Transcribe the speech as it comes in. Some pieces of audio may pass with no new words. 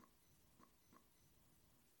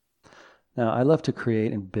Now, I love to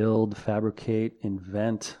create and build, fabricate,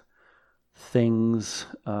 invent things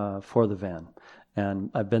for the van. And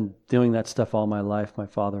I've been doing that stuff all my life. My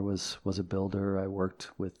father was a builder. I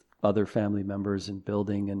worked with other family members in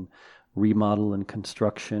building and remodel and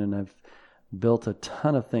construction, and I've built a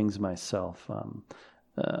ton of things myself.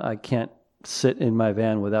 I can't sit in my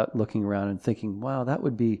van without looking around and thinking, wow,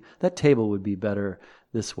 that table would be better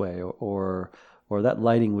this way, or that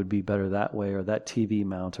lighting would be better that way, or that TV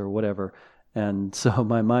mount or whatever. And so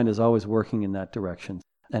my mind is always working in that direction.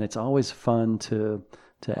 And it's always fun to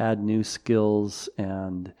add new skills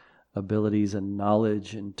and abilities and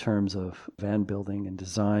knowledge in terms of van building and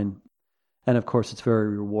design. And of course, it's very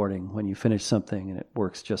rewarding when you finish something and it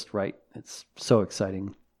works just right. It's so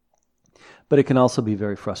exciting. But it can also be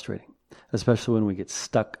very frustrating, especially when we get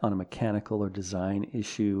stuck on a mechanical or design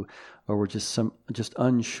issue, or we're just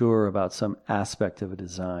unsure about some aspect of a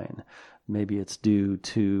design. Maybe it's due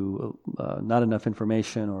to not enough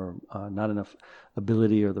information, or not enough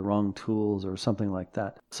ability, or the wrong tools, or something like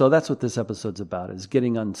that. So that's what this episode's about, is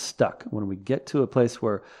getting unstuck. When we get to a place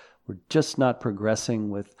where we're just not progressing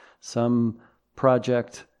with some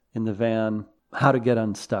project in the van, how to get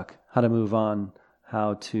unstuck, how to move on,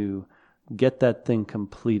 how to get that thing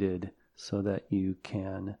completed so that you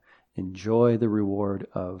can enjoy the reward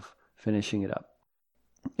of finishing it up.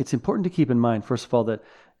 It's important to keep in mind, first of all, that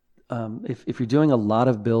if you're doing a lot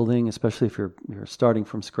of building, especially if you're starting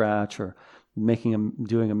from scratch, or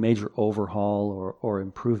doing a major overhaul or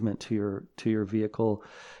improvement to your vehicle,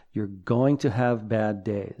 you're going to have bad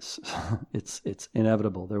days. It's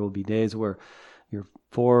inevitable. There will be days where you're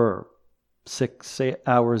 4 or 6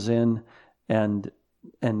 hours in, and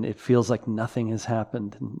it feels like nothing has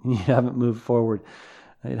happened and you haven't moved forward.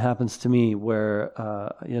 It happens to me where,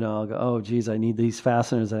 I'll go, oh, geez, I need these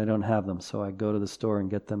fasteners and I don't have them. So I go to the store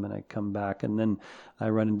and get them, and I come back, and then I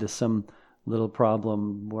run into some little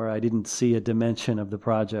problem where I didn't see a dimension of the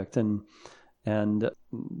project, and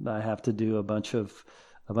I have to do a bunch of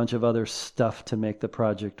other stuff to make the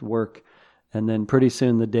project work. And then pretty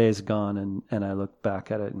soon the day's gone, and I look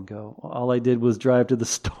back at it and go, all I did was drive to the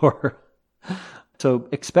store. So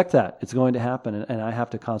expect that. It's going to happen. And I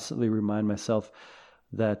have to constantly remind myself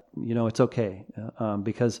that, it's okay.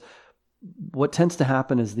 Because what tends to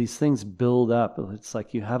happen is these things build up. It's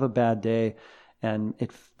like you have a bad day and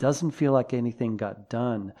it doesn't feel like anything got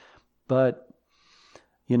done. But,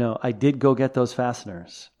 I did go get those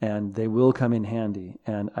fasteners, and they will come in handy.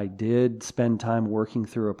 And I did spend time working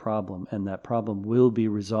through a problem, and that problem will be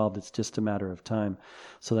resolved. It's just a matter of time.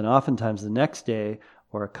 So then oftentimes the next day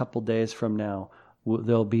or a couple days from now,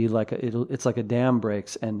 there'll be it's like a dam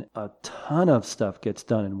breaks and a ton of stuff gets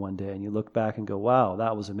done in one day. And you look back and go, wow,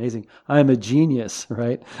 that was amazing. I'm a genius,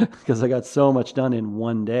 right? Because I got so much done in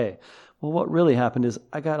one day. Well, what really happened is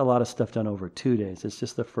I got a lot of stuff done over 2 days. It's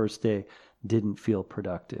just the first day didn't feel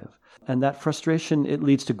productive. And that frustration, it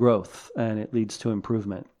leads to growth and it leads to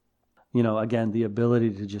improvement. Again, the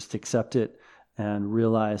ability to just accept it and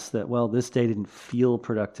realize that, well, this day didn't feel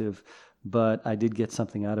productive, but I did get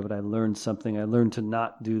something out of it. I learned something. I learned to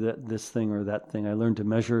not do this thing or that thing. I learned to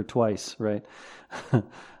measure twice, right?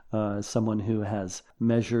 As someone who has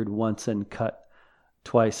measured once and cut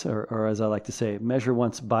twice, or as I like to say, measure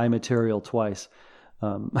once, buy material twice.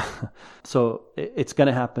 So it's going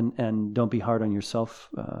to happen, and don't be hard on yourself.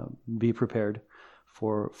 Be prepared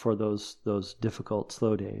for those difficult,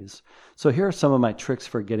 slow days. So here are some of my tricks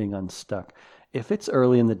for getting unstuck. If it's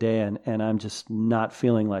early in the day and I'm just not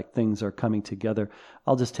feeling like things are coming together,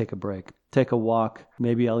 I'll just take a break, take a walk.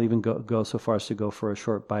 Maybe I'll even go so far as to go for a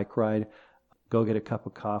short bike ride, go get a cup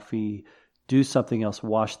of coffee, do something else,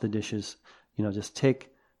 wash the dishes. Just take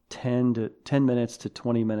 10 minutes to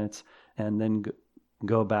 20 minutes, and then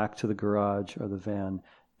go back to the garage or the van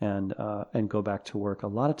and go back to work. A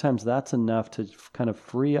lot of times that's enough to kind of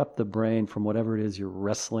free up the brain from whatever it is you're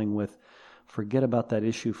wrestling with. Forget about that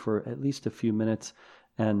issue for at least a few minutes,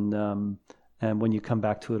 and when you come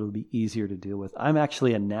back to it, it'll be easier to deal with. I'm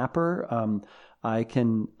actually a napper. I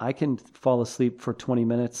can fall asleep for 20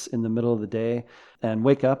 minutes in the middle of the day and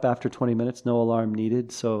wake up after 20 minutes, no alarm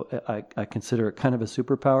needed. So I consider it kind of a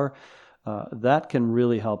superpower. That can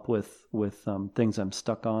really help with things I'm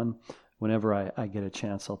stuck on. Whenever I get a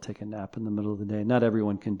chance, I'll take a nap in the middle of the day. Not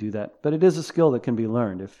everyone can do that, but it is a skill that can be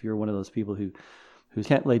learned. If you're one of those people who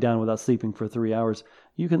can't lay down without sleeping for 3 hours,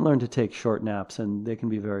 you can learn to take short naps, and they can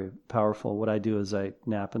be very powerful. What I do is I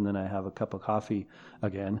nap, and then I have a cup of coffee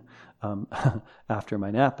again after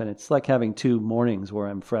my nap, and it's like having 2 mornings where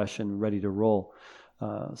I'm fresh and ready to roll.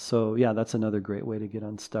 So yeah, that's another great way to get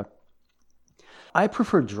unstuck. I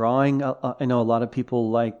prefer drawing. I know a lot of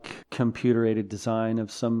people like computer-aided design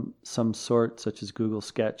of some sort, such as Google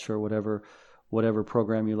Sketch or whatever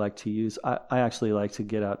program you like to use. I actually like to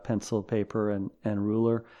get out pencil, paper, and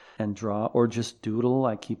ruler and draw, or just doodle.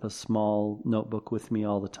 I keep a small notebook with me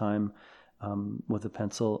all the time with a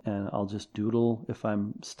pencil, and I'll just doodle if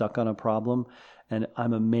I'm stuck on a problem. And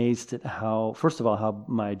I'm amazed at first of all, how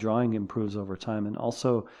my drawing improves over time, and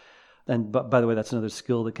also, but by the way, that's another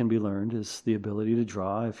skill that can be learned, is the ability to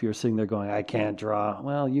draw. If you're sitting there going, I can't draw,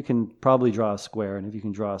 well, you can probably draw a square. And if you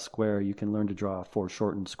can draw a square, you can learn to draw a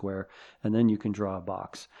foreshortened square, and then you can draw a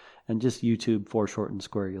box. And just YouTube foreshortened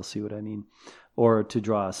square, you'll see what I mean. Or to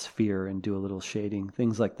draw a sphere and do a little shading,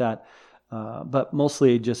 things like that. But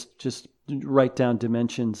mostly just write down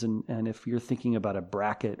dimensions. And if you're thinking about a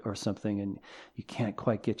bracket or something and you can't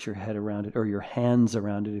quite get your head around it, or your hands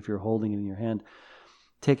around it if you're holding it in your hand,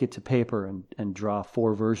 take it to paper and draw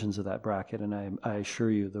 4 versions of that bracket, and I assure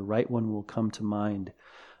you the right one will come to mind.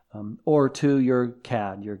 Or to your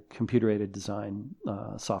CAD, your computer-aided design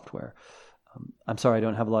software. I'm sorry, I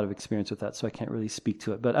don't have a lot of experience with that, so I can't really speak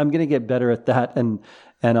to it. But I'm going to get better at that, and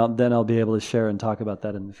then I'll be able to share and talk about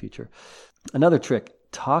that in the future. Another trick,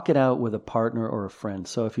 talk it out with a partner or a friend.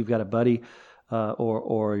 So if you've got a buddy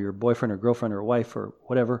or your boyfriend or girlfriend or wife or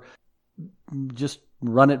whatever, just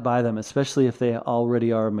run it by them, especially if they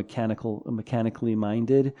already are mechanically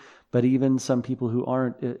minded. But even some people who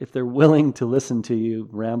aren't, if they're willing to listen to you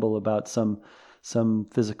ramble about some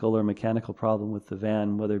physical or mechanical problem with the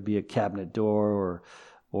van, whether it be a cabinet door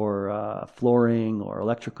or flooring or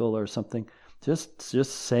electrical or something, just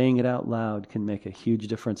saying it out loud can make a huge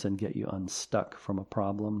difference and get you unstuck from a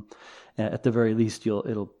problem. At the very least,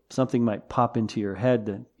 something might pop into your head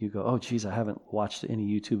that you go, oh, geez, I haven't watched any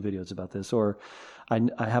YouTube videos about this, or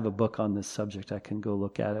I have a book on this subject, I can go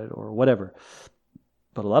look at it, or whatever.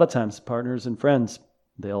 But a lot of times, partners and friends,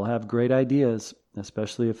 they'll have great ideas,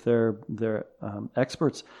 especially if they're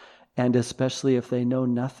experts, and especially if they know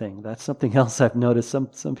nothing. That's something else I've noticed.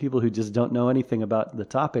 Some people who just don't know anything about the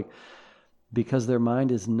topic, because their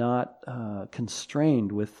mind is not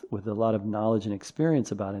constrained with a lot of knowledge and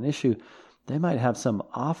experience about an issue, they might have some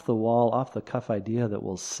off-the-wall, off-the-cuff idea that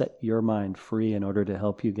will set your mind free in order to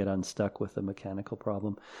help you get unstuck with a mechanical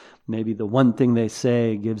problem. Maybe the one thing they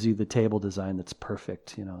say gives you the table design that's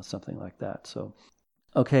perfect, something like that. So,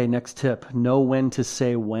 okay, next tip, know when to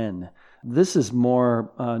say when. This is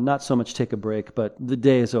more, not so much take a break, but the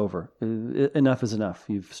day is over. Enough is enough.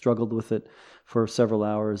 You've struggled with it for several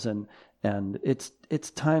hours, and it's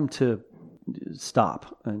time to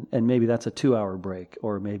stop. And maybe that's a 2-hour break,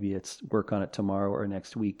 or maybe it's work on it tomorrow or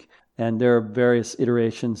next week. And there are various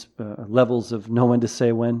iterations, levels of know when to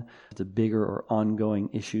say when. If it's a bigger or ongoing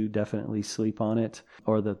issue, definitely sleep on it.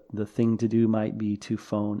 Or the thing to do might be to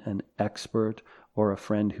phone an expert or a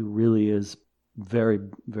friend who really is very,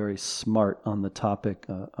 very smart on the topic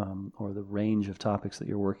or the range of topics that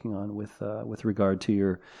you're working on with regard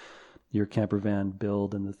to your camper van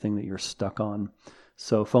build and the thing that you're stuck on.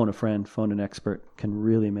 So phone a friend, phone an expert can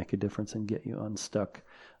really make a difference and get you unstuck.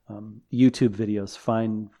 YouTube videos,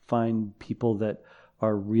 find people that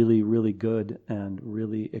are really, really good and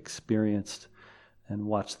really experienced, and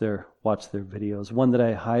watch their videos. One that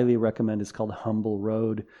I highly recommend is called Humble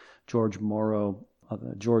Road. George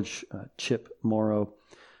Chip Morrow.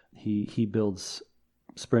 He builds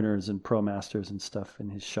sprinters and ProMasters and stuff in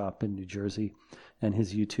his shop in New Jersey, and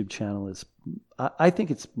his YouTube channel is, I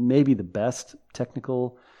think it's maybe the best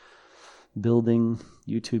technical building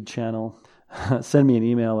YouTube channel. Send me an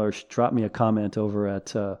email or drop me a comment over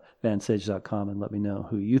at vansage.com and let me know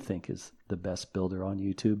who you think is the best builder on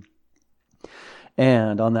YouTube.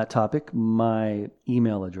 And on that topic, my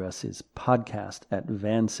email address is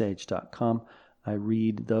podcast@vansage.com. I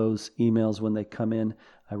read those emails when they come in.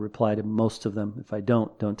 I reply to most of them. If I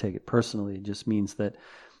don't take it personally. It just means that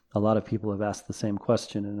a lot of people have asked the same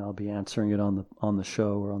question, and I'll be answering it on the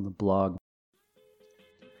show or on the blog.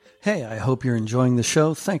 Hey, I hope you're enjoying the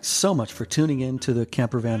show. Thanks so much for tuning in to the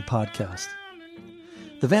Campervan Podcast.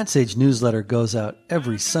 The Vansage newsletter goes out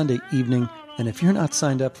every Sunday evening, and if you're not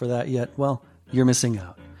signed up for that yet, well, you're missing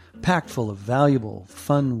out. Packed full of valuable,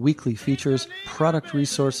 fun weekly features, product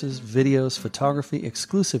resources, videos, photography,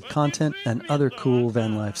 exclusive content, and other cool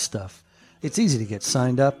van life stuff. It's easy to get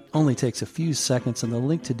signed up, only takes a few seconds, and the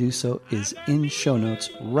link to do so is in show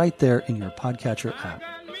notes right there in your podcatcher app.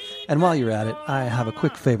 And while you're at it, I have a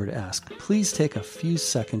quick favor to ask. Please take a few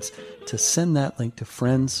seconds to send that link to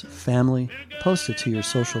friends, family, post it to your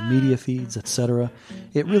social media feeds, etc.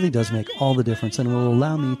 It really does make all the difference and will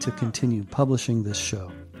allow me to continue publishing this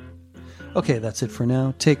show. Okay, that's it for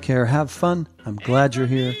now. Take care, have fun. I'm glad you're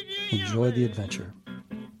here. Enjoy the adventure.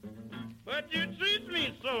 But you treat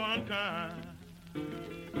me so unkind.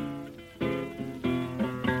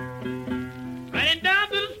 Ran down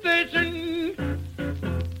to the station,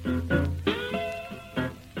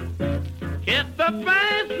 hit the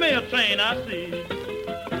fast mail train I see.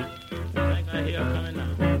 I think I hear coming.